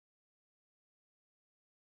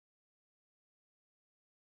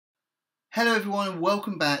Hello everyone and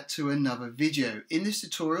welcome back to another video. In this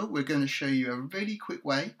tutorial we're going to show you a really quick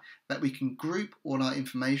way that we can group all our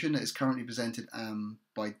information that is currently presented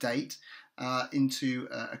by date into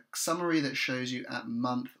a summary that shows you at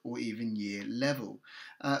month or even year level.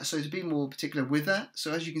 So to be more particular with that,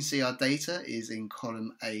 so as you can see our data is in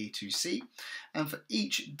column A to C, and for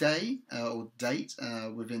each day or date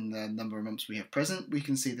within the number of months we have present, we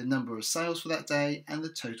can see the number of sales for that day and the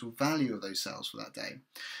total value of those sales for that day.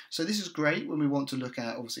 So this is great when we want to look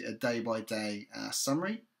at obviously a day-by-day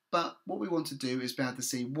summary, but what we want to do is be able to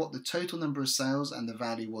see what the total number of sales and the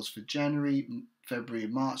value was for January, February,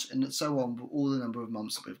 March, and so on with all the number of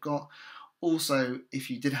months that we've got. Also, if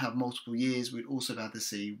you did have multiple years, we'd also be able to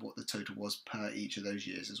see what the total was per each of those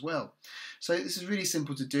years as well. So this is really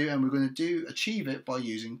simple to do, and we're going to achieve it by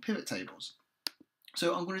using pivot tables.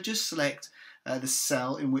 So I'm going to just select the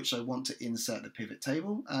cell in which I want to insert the pivot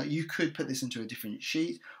table. You could put this into a different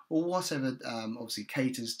sheet or whatever obviously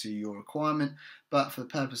caters to your requirement, but for the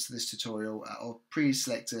purpose of this tutorial I'll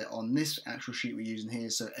pre-select it on this actual sheet we're using here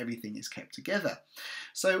so everything is kept together.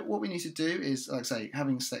 So what we need to do is, like I say,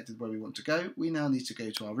 having selected where we want to go, we now need to go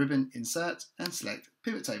to our ribbon, insert, and select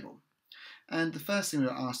pivot table. And the first thing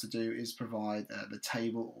we're asked to do is provide the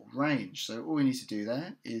table or range. So all we need to do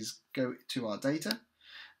there is go to our data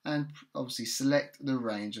and obviously select the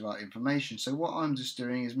range of our information. So what I'm just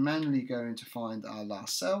doing is manually going to find our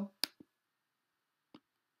last cell.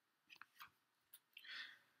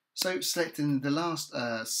 So selecting the last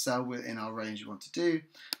cell within our range we want to do,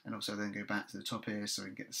 and also then go back to the top here so we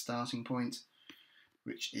can get the starting point,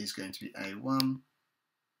 which is going to be A1.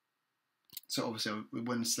 So obviously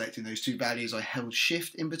when selecting those two values I held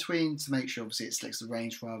shift in between to make sure obviously it selects the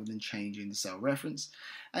range rather than changing the cell reference.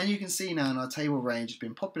 And you can see now in our table range it's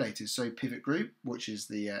been populated, so pivot group, which is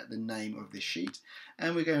the name of this sheet,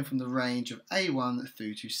 and we're going from the range of A1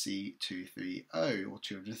 through to C230 or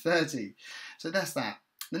 230. So that's that.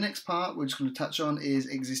 The next part we're just going to touch on is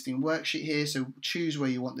existing worksheet here, so choose where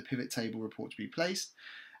you want the pivot table report to be placed.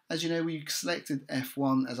 As you know, we selected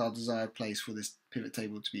F1 as our desired place for this pivot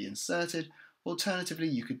table to be inserted. Alternatively,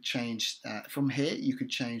 you could change from here, you could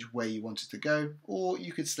change where you wanted to go, or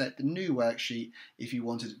you could select the new worksheet if you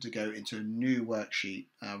wanted it to go into a new worksheet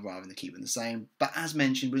rather than keeping the same. But as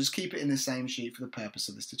mentioned, we'll just keep it in the same sheet for the purpose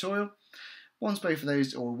of this tutorial. Once both of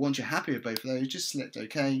those, or once you're happy with both of those, just select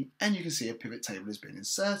OK, and you can see a pivot table has been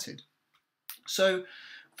inserted. So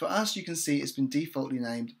for us, you can see it's been defaultly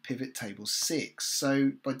named pivot table 6.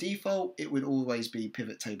 So by default, it would always be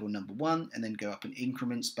pivot table number 1 and then go up in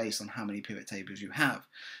increments based on how many pivot tables you have.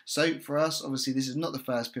 So for us, obviously, this is not the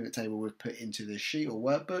first pivot table we've put into this sheet or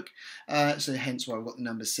workbook. So hence why we've got the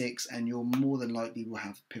number 6, and you're more than likely will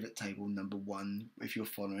have pivot table number 1 if you're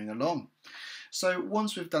following along. So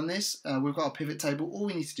once we've done this, we've got our pivot table. All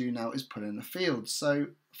we need to do now is put in the fields. So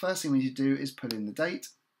first thing we need to do is put in the date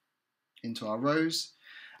into our rows.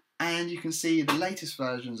 And you can see the latest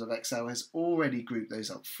versions of Excel has already grouped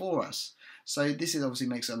those up for us. So this obviously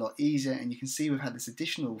makes it a lot easier, and you can see we've had this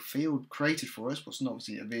additional field created for us, what's not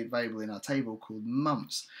obviously available in our table, called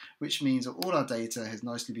months, which means that all our data has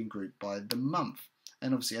nicely been grouped by the month.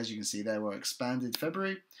 And obviously, as you can see there, we're expanded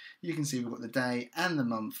February. You can see we've got the day and the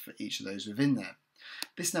month for each of those within there.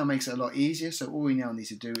 This now makes it a lot easier, so all we now need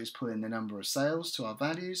to do is put in the number of sales to our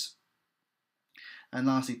values. And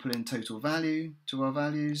lastly, put in total value to our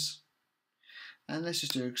values. And let's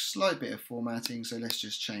just do a slight bit of formatting. So let's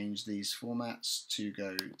just change these formats to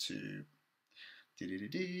go to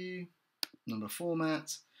number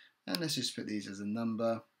format. And let's just put these as a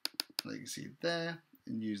number, like you can see there,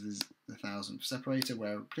 and use the thousandth separator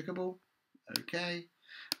where applicable. Okay.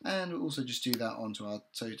 And we'll also just do that onto our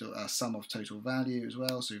total sum of total value as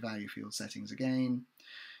well. So value field settings again.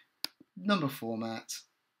 Number format,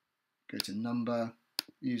 go to number,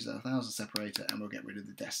 use that 1000 separator, and we'll get rid of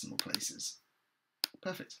the decimal places.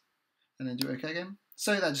 Perfect. And then do OK again.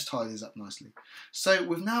 So that just tidies up nicely. So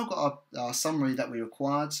we've now got our summary that we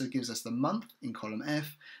required. So it gives us the month in column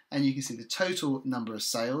F, and you can see the total number of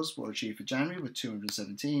sales were achieved for January with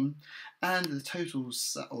 217, and the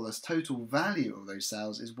total value of those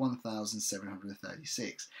sales is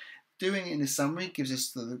 1,736. Doing it in this summary gives us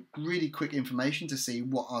the really quick information to see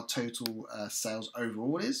what our total sales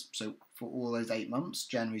overall is. So for all those 8 months,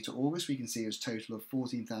 January to August, we can see a total of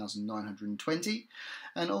 14,920.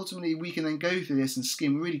 And ultimately, we can then go through this and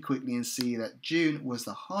skim really quickly and see that June was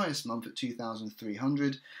the highest month at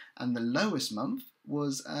 2,300, and the lowest month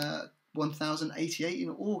was 1,088 in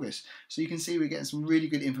August. So you can see we're getting some really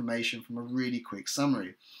good information from a really quick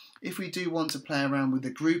summary. If we do want to play around with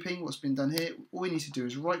the grouping, what's been done here, all we need to do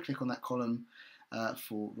is right click on that column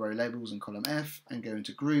for row labels and column F and go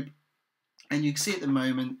into group, And you can see at the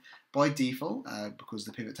moment, by default, because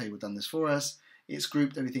the pivot table done this for us, it's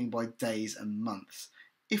grouped everything by days and months.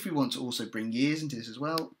 If we want to also bring years into this as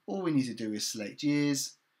well, all we need to do is select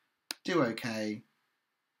years, do OK,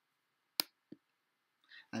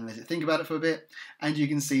 and let it think about it for a bit, and you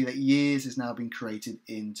can see that years has now been created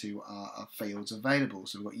into our fields available.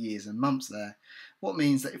 So we've got years and months there. What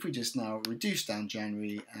means that if we just now reduce down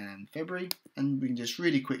January and February, and we can just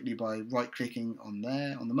really quickly by right clicking on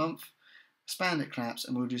there on the month, expand it, collapse,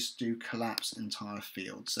 and we'll just do collapse entire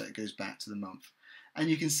field so it goes back to the month. And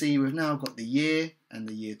you can see we've now got the year and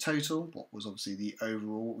the year total, what was obviously the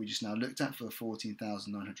overall, what we just now looked at for the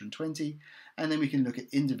 14,920. And then we can look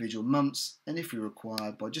at individual months, and if we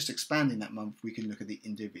require, by just expanding that month, we can look at the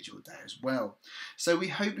individual day as well. So we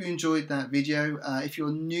hope you enjoyed that video. If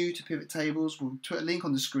you're new to pivot tables, we'll put a link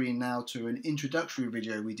on the screen now to an introductory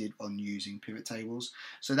video we did on using pivot tables.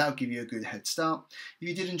 So that'll give you a good head start. If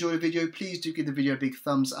you did enjoy the video, please do give the video a big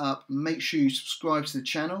thumbs up. Make sure you subscribe to the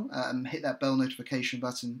channel and hit that bell notification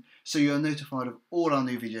button so you're notified of all our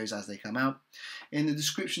new videos as they come out. In the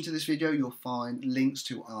description to this video, you'll find links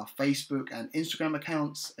to our Facebook and Instagram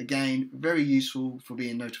accounts. Again, very useful for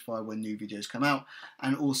being notified when new videos come out,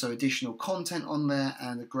 and also additional content on there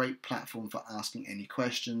and a great platform for asking any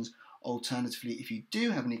questions. Alternatively, if you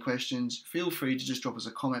do have any questions, feel free to just drop us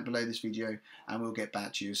a comment below this video and we'll get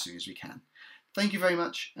back to you as soon as we can. Thank you very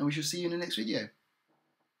much, and we shall see you in the next video.